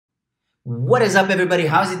What is up, everybody?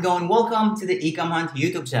 How's it going? Welcome to the Ecomhunt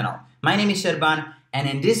YouTube channel. My name is Sherban, and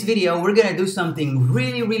in this video we're gonna do something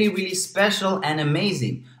really special and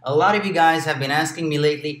amazing. A lot of you guys have been asking me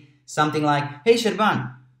lately something like, hey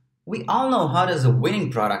Sherban, we all know how does a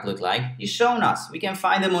winning product look like. You've shown us. We can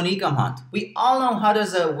find them on Ecomhunt. We all know how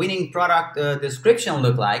does a winning product description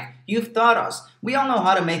look like. You've taught us. We all know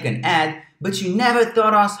how to make an ad, but you never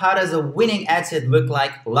taught us how does a winning ad set look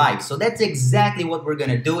like live. So that's exactly what we're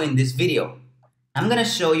gonna do in this video. I'm gonna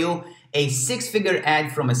show you a six-figure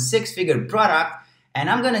ad from a six-figure product, and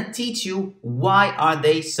I'm gonna teach you why are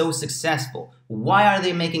they so successful, why are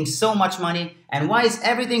they making so much money, and why is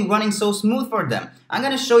everything running so smooth for them. I'm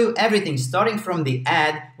gonna show you everything starting from the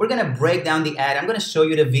ad. We're gonna break down the ad. I'm gonna show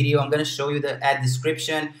you the video. I'm gonna show you the ad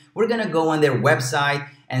description. We're gonna go on their website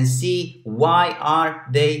and see why are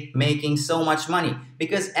they making so much money,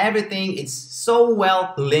 because everything is so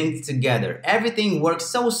well linked together. Everything works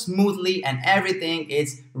so smoothly and everything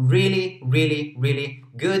is really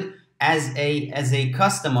good as a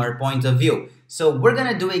customer point of view. So we're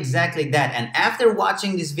gonna do exactly that, and after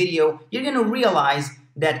watching this video you're gonna realize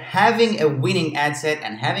that having a winning ad set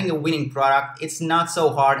and having a winning product, it's not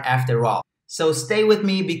so hard after all. So stay with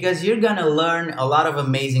me because you're gonna learn a lot of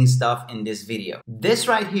amazing stuff in this video. This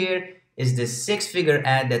right here is the six-figure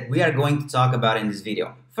ad that we are going to talk about in this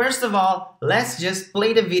video. First of all, let's just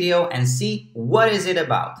play the video and see what is it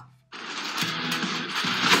about.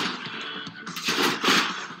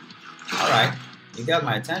 Alright, you got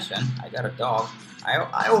my attention. I got a dog.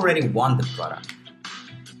 I already want the product.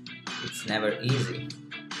 It's never easy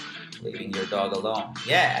leaving your dog alone.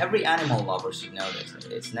 Yeah, every animal lover should know this.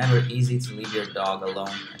 It's never easy to leave your dog alone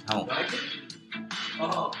at home.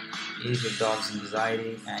 Oh. Ease your dog's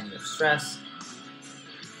anxiety and your stress.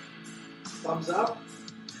 Thumbs up.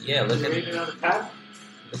 Yeah, look at Another cat.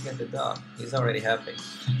 Look at the dog. He's already happy.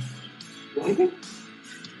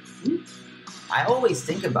 I always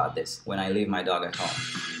think about this when I leave my dog at home.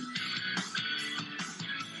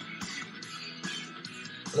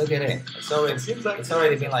 Look at it. It's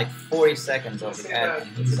already been like 40 seconds of the ad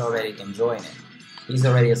and he's already enjoying it. He's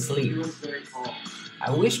already asleep. I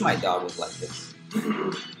wish my dog was like this.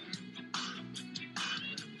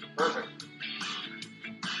 Perfect.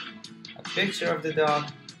 A picture of the dog.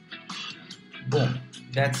 Boom.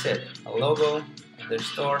 That's it. A logo of their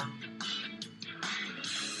store.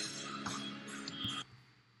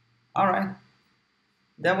 Alright.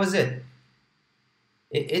 That was it.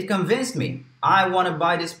 It convinced me. I want to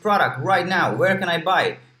buy this product right now. Where can I buy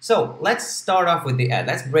it? So let's start off with the ad.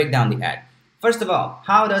 Let's break down the ad. First of all,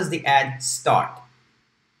 how does the ad start?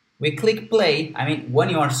 We click play. I mean, when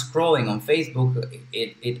you are scrolling on Facebook,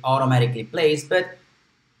 it automatically plays. But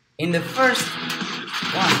in the first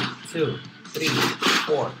 1, 2, 3,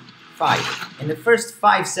 4, 5, in the first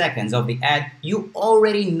 5 seconds of the ad, you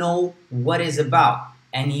already know what it's about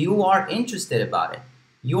and you are interested about it.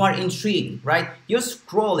 You are intrigued, right? You're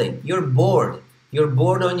scrolling, you're bored on your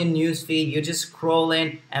newsfeed, you're just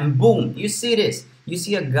scrolling and boom, you see this. You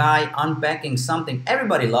see a guy unpacking something.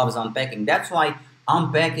 Everybody loves unpacking. That's why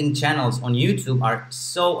unpacking channels on YouTube are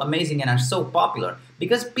so amazing and are so popular,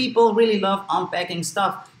 because people really love unpacking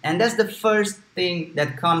stuff. And that's the first thing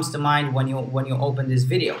that comes to mind when you open this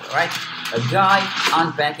video, right? A guy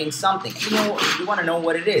unpacking something. You want to know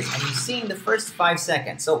what it is, and you see in the first 5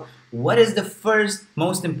 seconds. So what is the first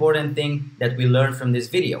most important thing that we learn from this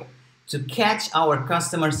video? To catch our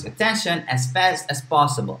customers' attention as fast as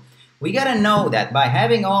possible. We gotta know that by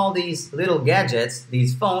having all these little gadgets,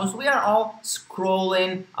 these phones, we are all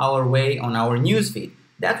scrolling our way on our newsfeed.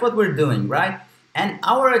 That's what we're doing, right? And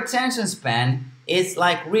our attention span is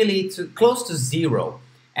like really close to zero.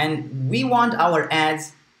 And we want our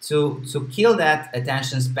ads to kill that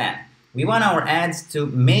attention span. We want our ads to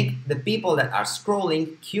make the people that are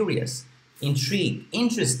scrolling curious, intrigued,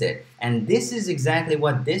 interested. And this is exactly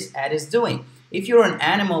what this ad is doing. If you're an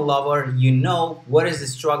animal lover, you know what is the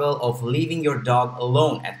struggle of leaving your dog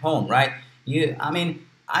alone at home, right?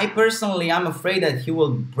 I personally, I'm afraid that he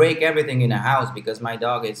will break everything in the house because my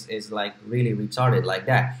dog is like really retarded like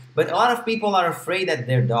that. But a lot of people are afraid that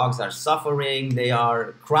their dogs are suffering, they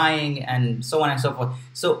are crying, and so on and so forth.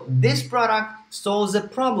 So this product solves a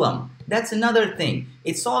problem. That's another thing.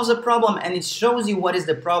 It solves a problem and it shows you what is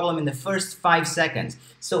the problem in the first 5 seconds.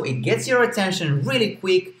 So it gets your attention really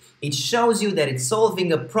quick. It shows you that it's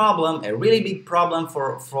solving a problem, a really big problem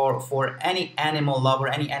for any animal lover,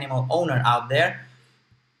 any animal owner out there.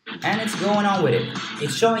 And it's going on with it.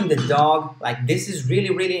 It's showing the dog, like this is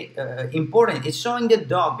really important. It's showing the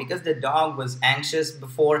dog because the dog was anxious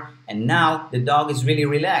before and now the dog is really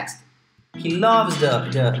relaxed. He loves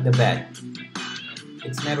the bed.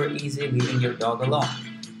 It's never easy leaving your dog alone.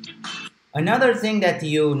 Another thing that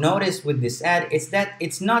you notice with this ad is that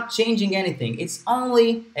it's not changing anything. It's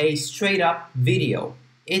only a straight up video.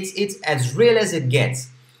 It's as real as it gets.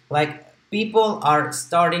 Like people are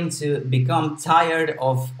starting to become tired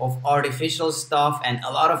of artificial stuff and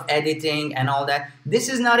a lot of editing and all that. This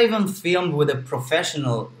is not even filmed with a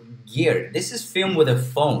professional gear. This is filmed with a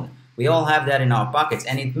phone. We all have that in our pockets,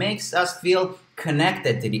 and it makes us feel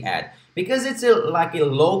connected to the ad because it's like a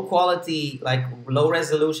low quality, like low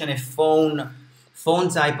resolution, a phone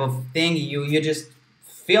type of thing. You just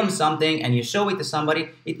film something and you show it to somebody.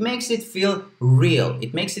 It makes it feel real.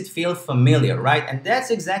 It makes it feel familiar, right? And that's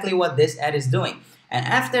exactly what this ad is doing. And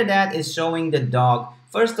after that is showing the dog.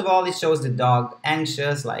 First of all, it shows the dog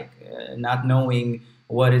anxious, like not knowing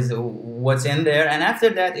what's in there. And after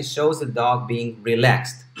that, it shows the dog being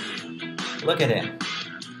relaxed. Look at him.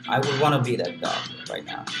 I would want to be that dog right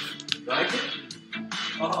now. Like it?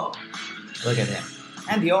 Oh. Look at him.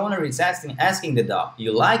 And the owner is asking the dog,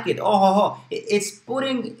 you like it? Oh, ho, ho. It's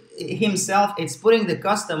putting it's putting the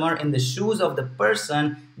customer in the shoes of the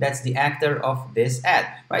person that's the actor of this ad,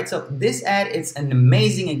 right? So this ad is an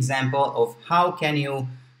amazing example of how can you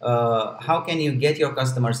get your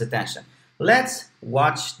customers' attention. Let's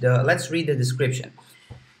read the description.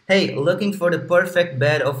 Hey, looking for the perfect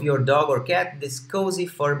bed of your dog or cat? This cozy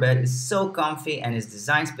fur bed is so comfy and is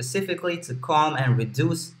designed specifically to calm and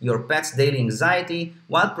reduce your pet's daily anxiety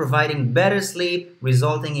while providing better sleep,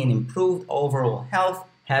 resulting in improved overall health,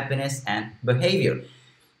 happiness, and behavior.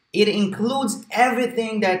 It includes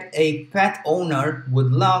everything that a pet owner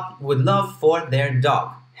would love for their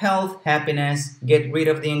dog. Health, happiness, get rid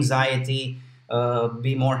of the anxiety,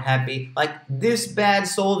 be more happy. Like this bed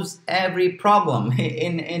solves every problem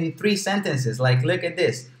in 3 sentences. Like look at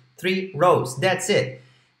this, 3 rows. That's it.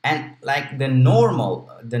 And like the normal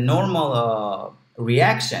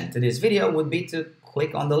reaction to this video would be to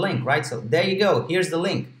click on the link, right? So there you go. Here's the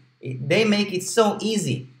link. They make it so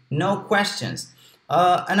easy. No questions.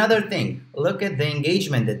 Another thing, look at the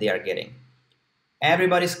engagement that they are getting.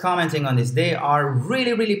 Everybody's commenting on this. They are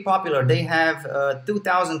really, really popular. They have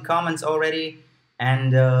 2,000 comments already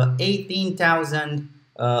and 18,000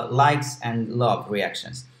 likes and love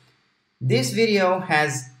reactions. This video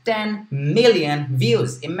has 10 million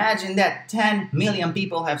views. Imagine that, 10 million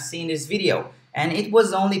people have seen this video. And it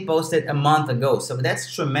was only posted a month ago. So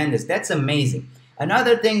that's tremendous. That's amazing.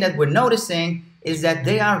 Another thing that we're noticing is that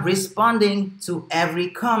they are responding to every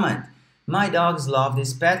comment. My dogs love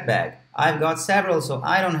this pet bag. I've got several, so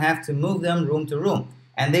I don't have to move them room to room.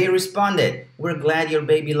 And they responded, we're glad your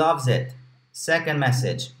baby loves it. Second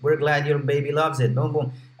message, we're glad your baby loves it. Boom,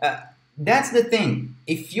 boom. That's the thing.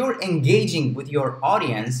 If you're engaging with your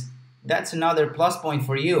audience, that's another plus point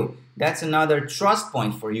for you. That's another trust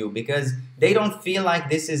point for you because they don't feel like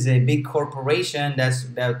this is a big corporation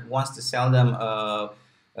that wants to sell them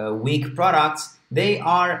weak products. They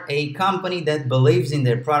are a company that believes in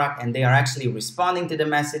their product and they are actually responding to the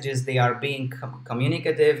messages. They are being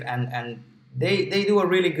communicative and they do a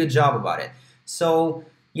really good job about it. So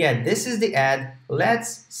yeah, this is the ad.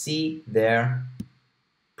 Let's see their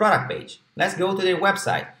product page. Let's go to their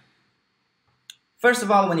website. First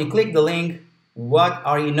of all, when you click the link, what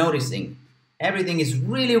are you noticing? Everything is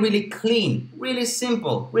really, really clean, really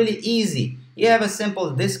simple, really easy. You have a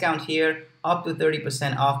simple discount here, up to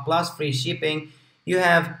 30% off plus free shipping. You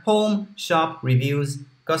have home, shop, reviews,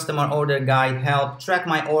 customer order guide, help, track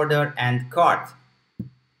my order, and cart.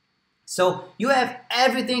 So you have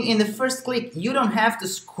everything in the first click. You don't have to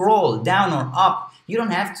scroll down or up. You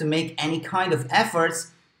don't have to make any kind of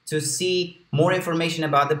efforts to see more information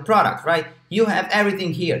about the product, right? You have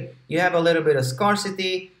everything here. You have a little bit of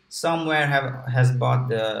scarcity. Somewhere has bought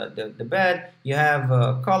the bed. You have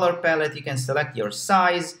a color palette. You can select your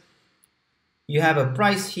size. You have a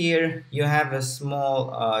price here. You have a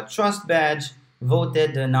small trust badge,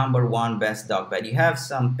 voted the #1 best dog bed. You have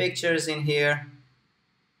some pictures in here.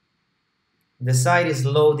 The site is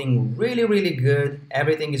loading really, really good.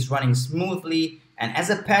 Everything is running smoothly. And as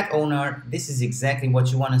a pet owner, this is exactly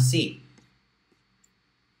what you want to see.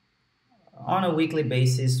 On a weekly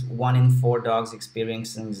basis, 1 in 4 dogs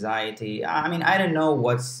experience anxiety. I mean, I don't know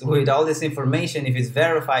what's with all this information, if it's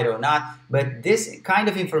verified or not, but this kind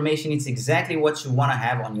of information is exactly what you want to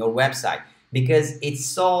have on your website because it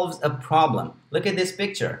solves a problem. Look at this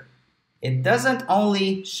picture. It doesn't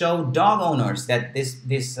only show dog owners that this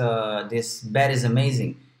bed is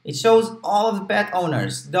amazing. It shows all of the pet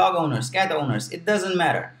owners, dog owners, cat owners. It doesn't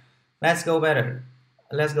matter. Let's go better.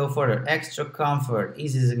 Let's go further. Extra comfort,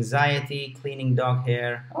 eases anxiety, cleaning dog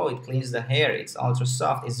hair. Oh, it cleans the hair. It's ultra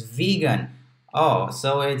soft. It's vegan. Oh,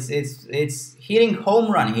 so it's hitting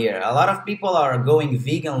home run here. A lot of people are going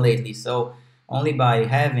vegan lately, so only by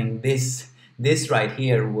having this right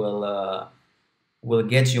here will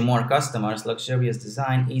get you more customers. Luxurious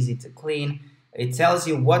design, easy to clean. It tells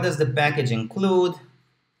you what does the package include,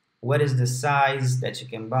 what is the size that you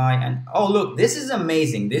can buy, and oh look, this is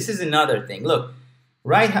amazing. This is another thing. Look,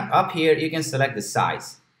 right up here you can select the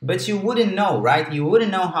size, but you wouldn't know, right? You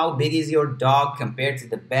wouldn't know how big is your dog compared to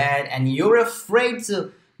the bed, and you're afraid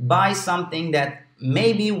to buy something that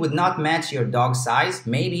maybe would not match your dog's size,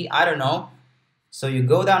 maybe, I don't know. So you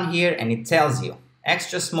go down here and it tells you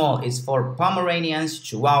extra small is for Pomeranians,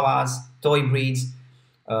 Chihuahuas, toy breeds.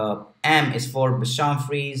 M is for Bichon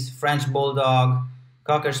Frise, French Bulldog,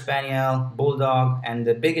 Cocker Spaniel, Bulldog, and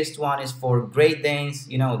the biggest one is for Great Danes,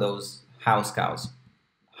 you know, those house cows.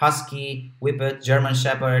 Husky, Whippet, German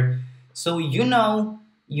Shepherd. So you know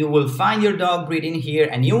you will find your dog breed in here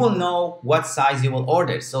and you will know what size you will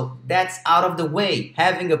order. So that's out of the way.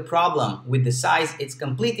 Having a problem with the size, it's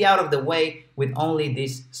completely out of the way with only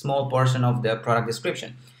this small portion of the product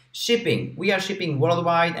description. Shipping, we are shipping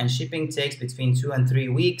worldwide and shipping takes between 2 and 3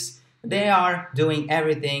 weeks. They are doing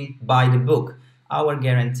everything by the book, our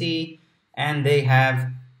guarantee, and they have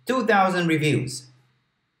 2,000 reviews.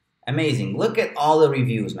 Amazing. Look at all the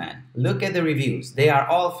reviews, man. Look at the reviews. They are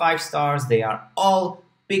all 5 stars. They are all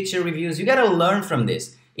picture reviews. You gotta learn from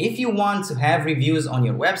this. If you want to have reviews on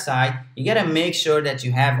your website, you gotta make sure that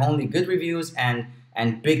you have only good reviews and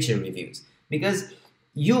picture reviews. Because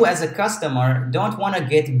you as a customer don't want to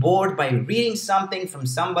get bored by reading something from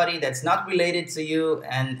somebody that's not related to you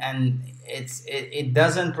and it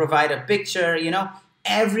doesn't provide a picture, you know.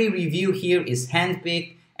 Every review here is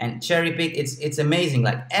handpicked and cherry picked. It's amazing.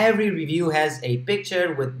 Like every review has a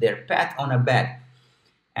picture with their pet on a bed.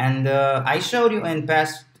 And I showed you in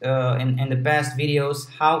past in the past videos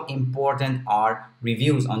how important are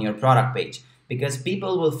reviews on your product page, because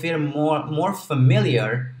people will feel more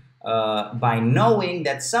familiar by knowing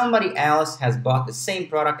that somebody else has bought the same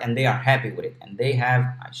product and they are happy with it. And they have,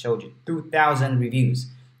 I showed you, 2,000 reviews.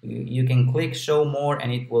 You can click show more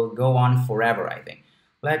and it will go on forever, I think.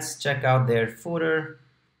 Let's check out their footer.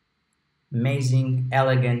 Amazing,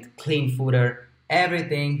 elegant, clean footer.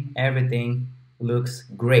 Everything looks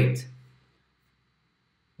great.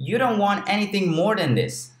 You don't want anything more than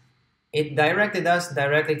this. It directed us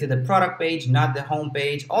directly to the product page, not the home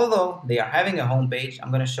page, although they are having a home page. I'm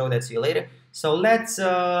going to show that to you later. So let's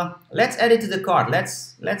add it to the cart.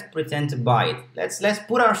 Let's pretend to buy it. Let's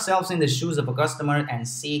put ourselves in the shoes of a customer and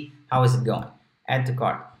see how is it going. Add to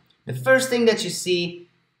cart. The first thing that you see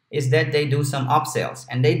is that they do some upsells,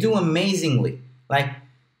 and they do amazingly. Like,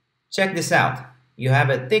 check this out. You have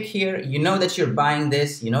a tick here, you know that you're buying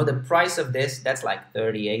this, you know the price of this, that's like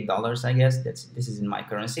 $38, I guess. This is in my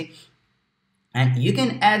currency. And you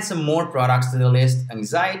can add some more products to the list.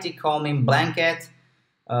 Anxiety calming blanket,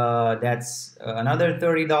 that's another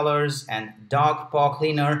 $30, and dog paw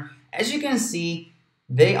cleaner. As you can see,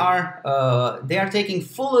 they are taking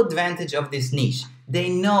full advantage of this niche. They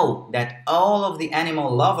know that all of the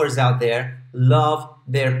animal lovers out there love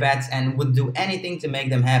their pets and would do anything to make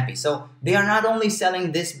them happy. So they are not only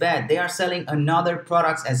selling this bed, they are selling another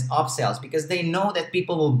products as upsells because they know that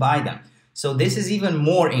people will buy them. So this is even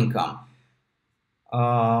more income.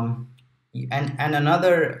 And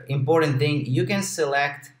another important thing, you can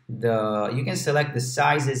select the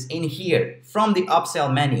sizes in here from the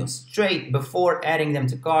upsell menu straight before adding them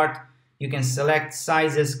to cart. You can select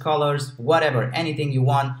sizes, colors, whatever, anything you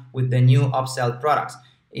want with the new upsell products.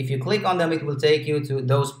 If you click on them, it will take you to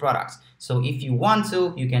those products. So if you want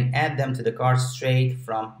to, you can add them to the cart straight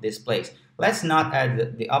from this place. Let's not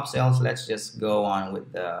add the upsells. Let's just go on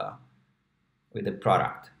with the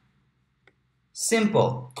product.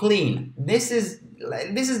 Simple, clean. This is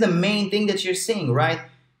the main thing that you're seeing, right?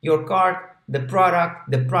 Your cart, the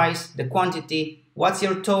product, the price, the quantity. What's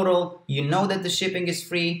your total? You know that the shipping is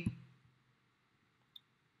free.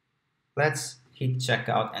 Let's hit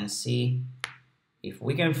checkout and see if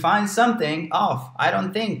we can find something off. I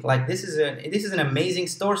don't think, like, this is an amazing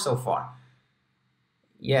store so far.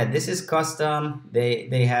 Yeah, this is custom.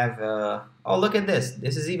 They have oh, look at this.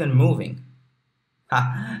 This is even moving.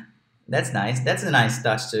 Ha, that's nice. That's a nice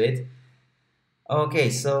touch to it. Okay,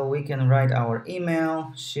 so we can write our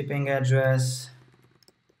email, shipping address.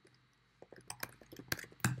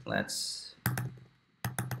 Let's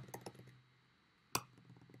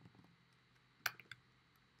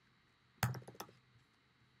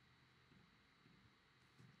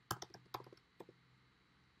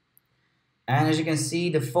and as you can see,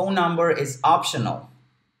 the phone number is optional.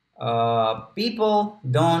 People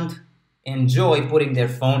don't enjoy putting their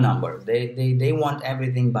phone number. They want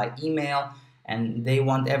everything by email, and they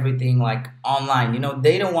want everything like online. You know,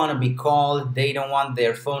 they don't want to be called. They don't want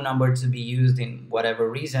their phone number to be used in whatever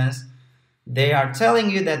reasons. They are telling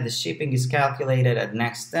you that the shipping is calculated at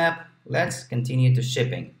next step. Let's continue to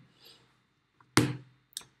shipping.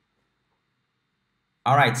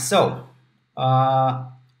 All right, so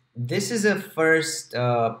this is a first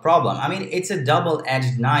problem. I mean, it's a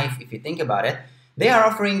double-edged knife if you think about it. They are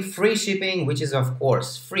offering free shipping, which is of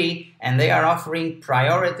course free, and they are offering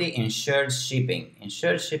priority insured shipping.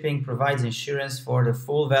 Insured shipping provides insurance for the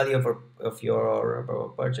full value of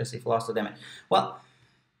your purchase if lost or damaged. Well,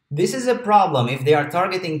 this is a problem if they are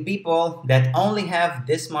targeting people that only have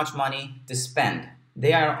this much money to spend.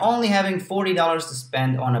 They are only having $40 to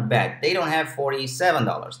spend on a bed. They don't have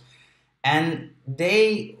 $47. And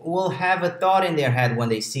they will have a thought in their head when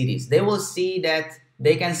they see this. They will see that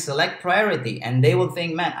they can select priority and they will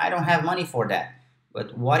think, man, I don't have money for that.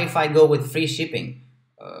 But what if I go with free shipping?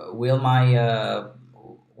 Will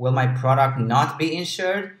my product not be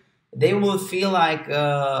insured? They will feel like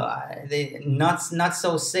they not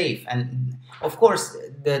so safe. And of course,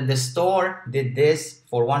 the store did this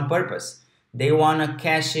for one purpose. They want to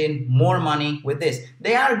cash in more money with this.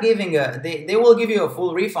 They are giving they will give you a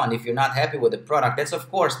full refund if you're not happy with the product. That's of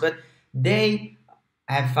course, but they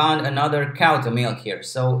have found another cow to milk here.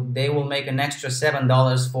 So they will make an extra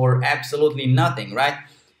 $7 for absolutely nothing, right?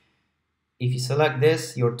 If you select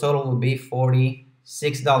this, your total will be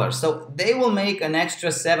 $46. So they will make an extra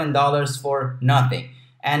 $7 for nothing.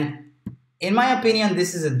 And in my opinion,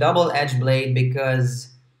 this is a double-edged blade because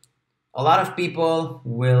a lot of people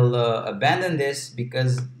will abandon this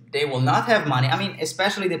because they will not have money. I mean,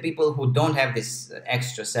 especially the people who don't have this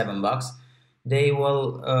extra $7. They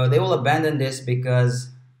will abandon this because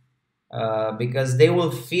they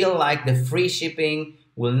will feel like the free shipping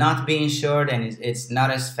will not be insured and it's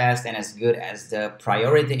not as fast and as good as the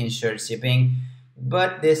priority insured shipping.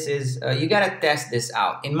 But this is you gotta test this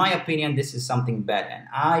out. In my opinion, this is something bad, and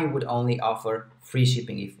I would only offer free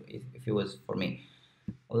shipping if it was for me.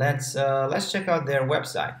 Let's check out their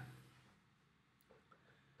website.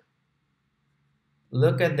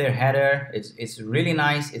 Look at their header. It's really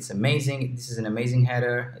nice. It's amazing. This is an amazing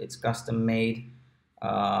header. It's custom made.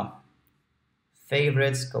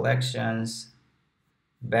 Favorites, collections,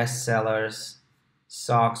 best sellers,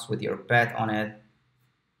 socks with your pet on it.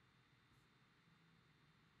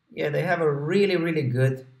 Yeah, they have a really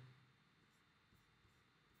good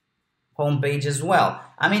homepage as well.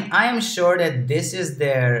 I mean, I am sure that this is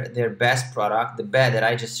their best product, the bed that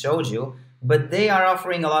I just showed you, but they are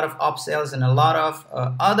offering a lot of upsells and a lot of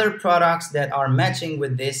other products that are matching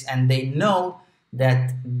with this, and they know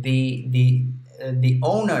that the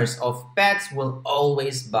owners of pets will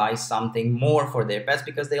always buy something more for their pets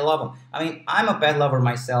because they love them. I mean, I'm a pet lover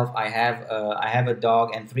myself. I have a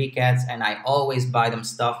dog and 3 cats, and I always buy them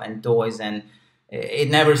stuff and toys, and it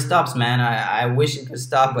never stops, man. I wish it could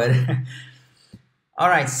stop, but all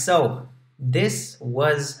right. So this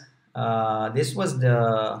was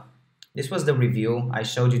the review. I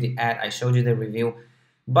showed you the ad. I showed you the review.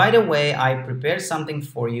 By the way, I prepared something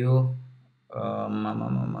for you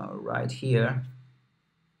right here.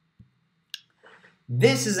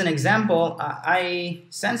 This is an example. I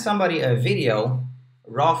sent somebody a video,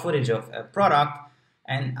 raw footage of a product,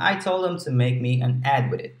 and I told them to make me an ad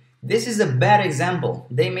with it. This is a bad example.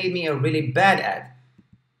 They made me a really bad ad.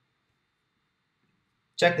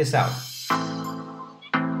 Check this out.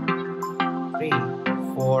 3,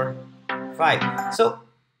 4, 5. So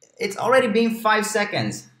it's already been 5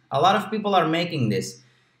 seconds. A lot of people are making this.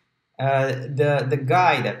 The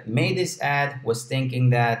guy that made this ad was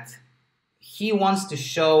thinking that he wants to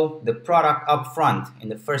show the product up front in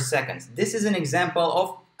the first seconds. This is an example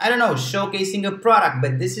of, I don't know, showcasing a product,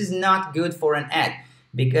 but this is not good for an ad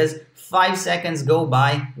because 5 seconds go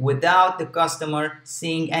by without the customer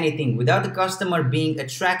seeing anything, without the customer being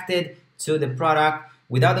attracted to the product,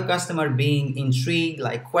 without the customer being intrigued,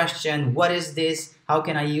 like question, what is this? How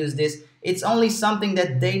can I use this? It's only something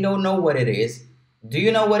that they don't know what it is. Do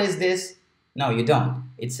you know what is this? No, you don't.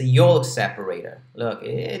 It's a yolk separator. Look,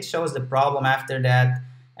 it shows the problem after that,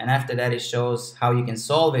 and after that it shows how you can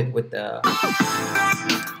solve it with the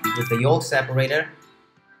yolk separator.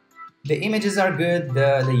 The images are good,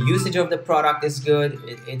 the usage of the product is good,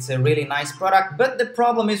 it's a really nice product, but the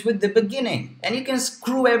problem is with the beginning, and you can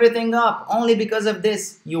screw everything up only because of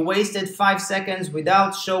this. You wasted 5 seconds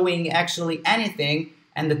without showing actually anything,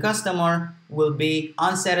 and the customer will be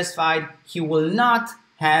unsatisfied. He will not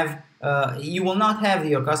have you will not have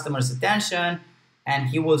your customer's attention, and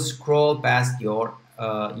he will scroll past your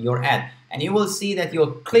ad. and you will see that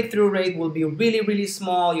your click-through rate will be really, really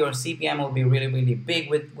small. Your CPM will be really, really big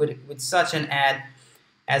with such an ad,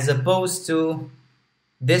 as opposed to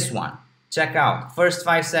this one. Check out, first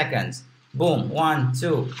 5 seconds. Boom, 1,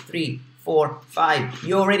 2, 3, 4, 5.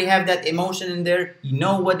 You already have that emotion in there. You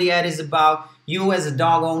know what the ad is about. You as a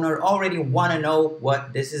dog owner already want to know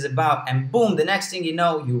what this is about. And boom, the next thing you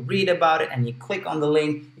know, you read about it and you click on the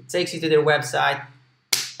link. It takes you to their website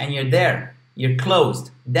and you're there. You're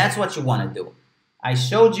closed. That's what you want to do. I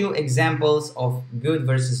showed you examples of good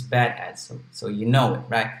versus bad ads, so you know it,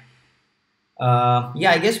 right?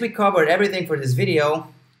 Yeah, I guess we covered everything for this video.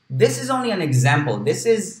 This is only an example. This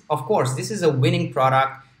is, of course, this is a winning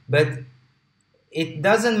product, but it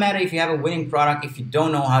doesn't matter if you have a winning product if you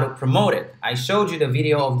don't know how to promote it. I showed you the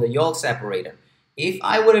video of the yolk separator. If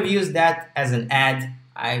I would have used that as an ad,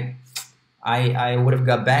 I would have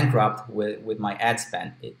got bankrupt with my ad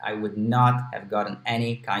spend. I would not have gotten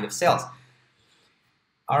any kind of sales.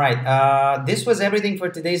 All right, this was everything for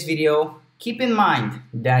today's video. Keep in mind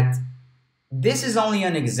that this is only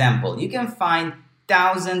an example. You can find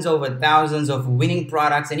thousands over thousands of winning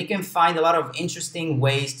products, and you can find a lot of interesting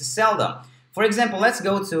ways to sell them. For example, let's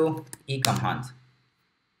go to Ecomhunt.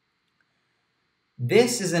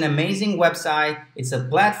 This is an amazing website. It's a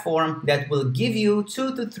platform that will give you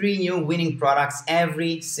 2 to 3 new winning products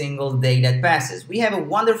every single day that passes. We have a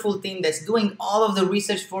wonderful team that's doing all of the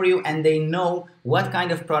research for you, and they know what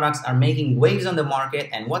kind of products are making waves on the market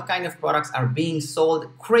and what kind of products are being sold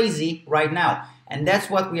crazy right now. And that's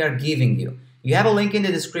what we are giving you. You have a link in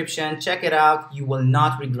the description. Check it out. You will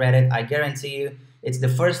not regret it. I guarantee you. It's the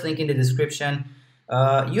first link in the description.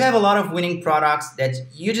 You have a lot of winning products that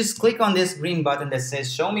you just click on this green button that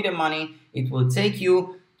says show me the money. It will take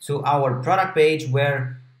you to our product page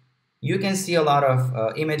where you can see a lot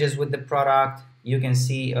of images with the product. You can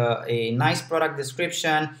see a nice product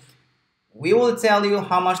description. We will tell you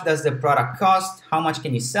how much does the product cost, how much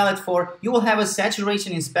can you sell it for. You will have a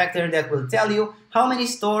saturation inspector that will tell you how many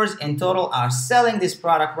stores in total are selling this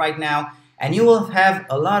product right now. And you will have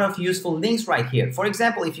a lot of useful links right here. For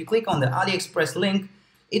example, if you click on the AliExpress link,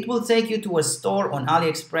 it will take you to a store on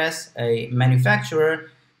AliExpress, a manufacturer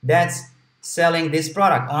that's selling this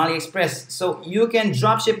product on AliExpress. So you can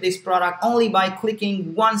dropship this product only by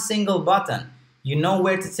clicking one single button. You know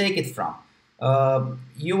where to take it from.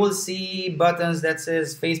 You will see buttons that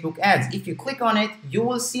says Facebook ads. If you click on it, you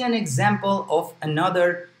will see an example of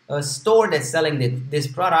another store that's selling this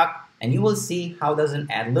product. And you will see how does an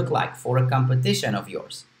ad look like for a competition of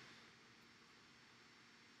yours.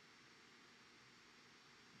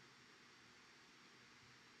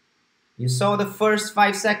 You saw the first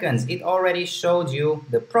 5 seconds. It already showed you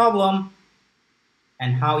the problem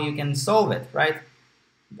and how you can solve it, right?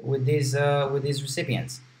 With these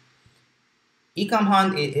recipients.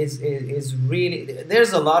 Ecomhunt is really,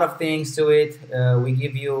 there's a lot of things to it. We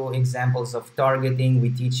give you examples of targeting. We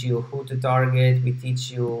teach you who to target. We teach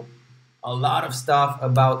you a lot of stuff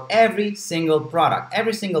about every single product.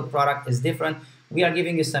 Every single product is different. We are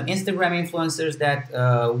giving you some Instagram influencers that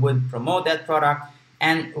would promote that product.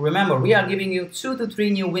 And remember, we are giving you 2 to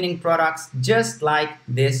 3 new winning products just like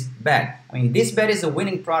this bag. I mean, this bag is a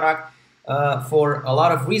winning product for a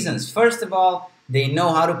lot of reasons. First of all, they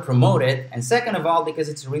know how to promote it. And second of all, because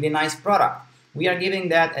it's a really nice product. We are giving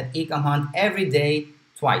that at Ecomhunt every day,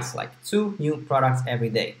 twice, like 2 new products every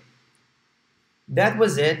day. That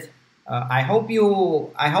was it. I hope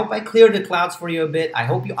I cleared the clouds for you a bit. I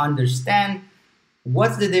hope you understand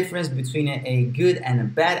what's the difference between a good and a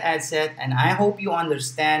bad ad set, and I hope you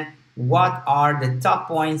understand what are the top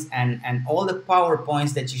points and all the power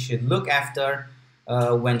points that you should look after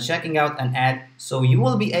when checking out an ad, so you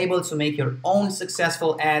will be able to make your own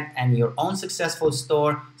successful ad and your own successful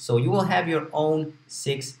store, so you will have your own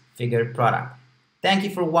 6-figure product. Thank you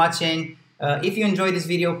for watching. If you enjoyed this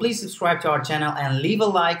video, please subscribe to our channel and leave a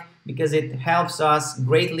like, because it helps us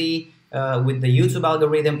greatly with the YouTube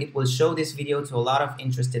algorithm. It will show this video to a lot of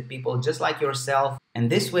interested people just like yourself.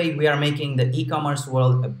 And this way we are making the e-commerce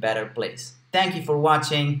world a better place. Thank you for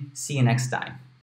watching. See you next time.